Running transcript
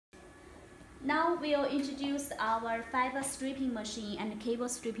Now we'll introduce our fiber stripping machine and cable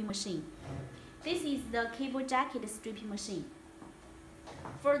stripping machine. This is the cable jacket stripping machine.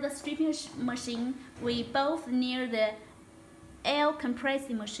 For the stripping machine, we both need the air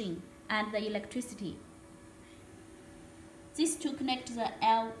compressing machine and the electricity. This to connect the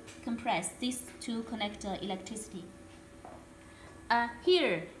air compress, this to connect the electricity.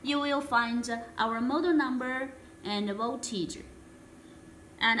 Here you will find our model number and voltage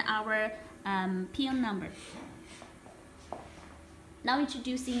and our pin number. Now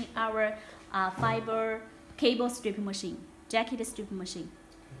introducing our fiber cable stripping machine, jacket stripping machine.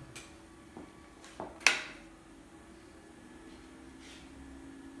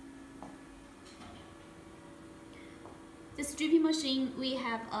 The stripping machine, we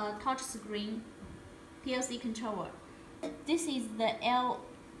have a touch screen, PLC controller. This is the air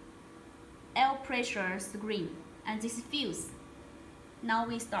pressure screen, and this is fuse. Now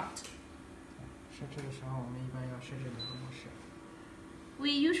we start.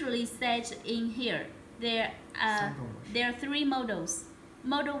 We usually set in here. There are three models.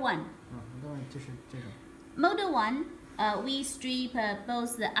 Model 1. Model 1, we strip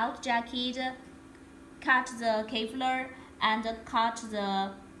both the out jacket, cut the Kevlar, and cut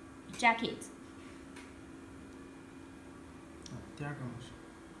the jacket.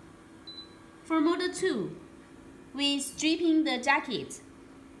 For Model 2, we stripping the jacket,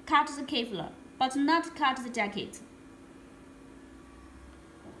 cut the Kevlar, but not cut the jacket.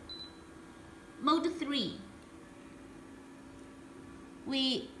 Model 3,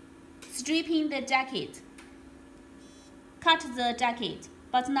 we stripping the jacket, cut the jacket,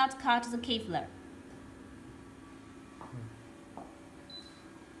 but not cut the Kevlar.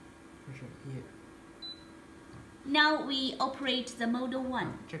 Now we operate the Model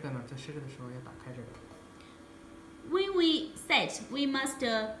 1. When we set, we must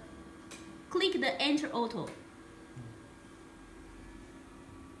click the Enter Auto.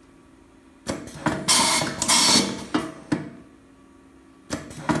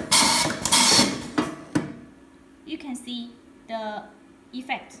 You can see the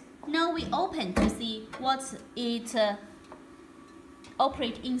effect. Now we open to see what it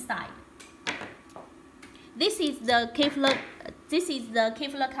operates inside. This is the Kevlar. This is the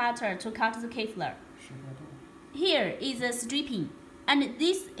Kevlar cutter to cut the Kevlar. Here is a stripping, and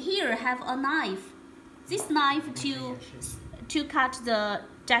this here have a knife. This knife to cut the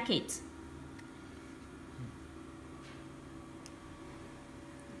jacket.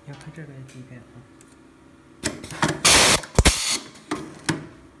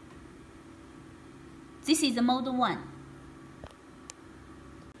 This is the Model 1.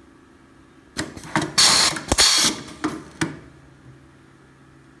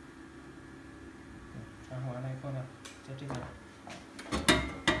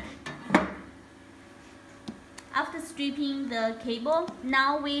 After stripping the cable,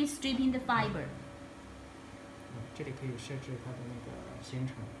 now we stripping the fiber.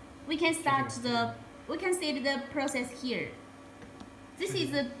 We can start set the process here. This is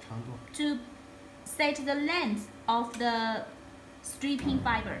to set the length of the stripping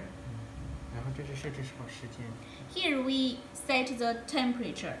fiber. Here we set the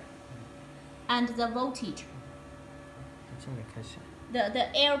temperature and the voltage,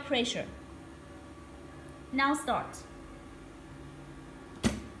 the air pressure. Now start.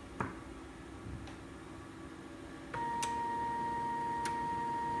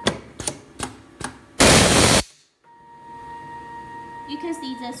 You can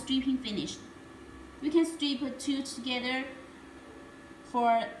see the stripping finished. We can strip two together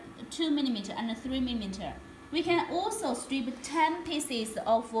for 2 mm and 3 mm. We can also strip 10 pieces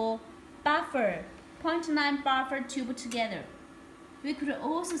of buffer, 0.9 buffer tube together. We could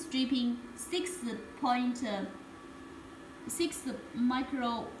also stripping 6.6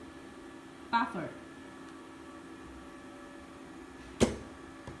 micro buffer.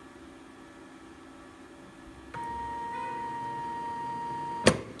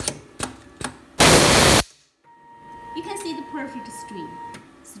 You can see the perfect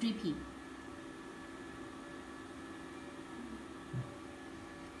stripping.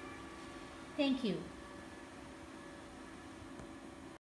 Thank you.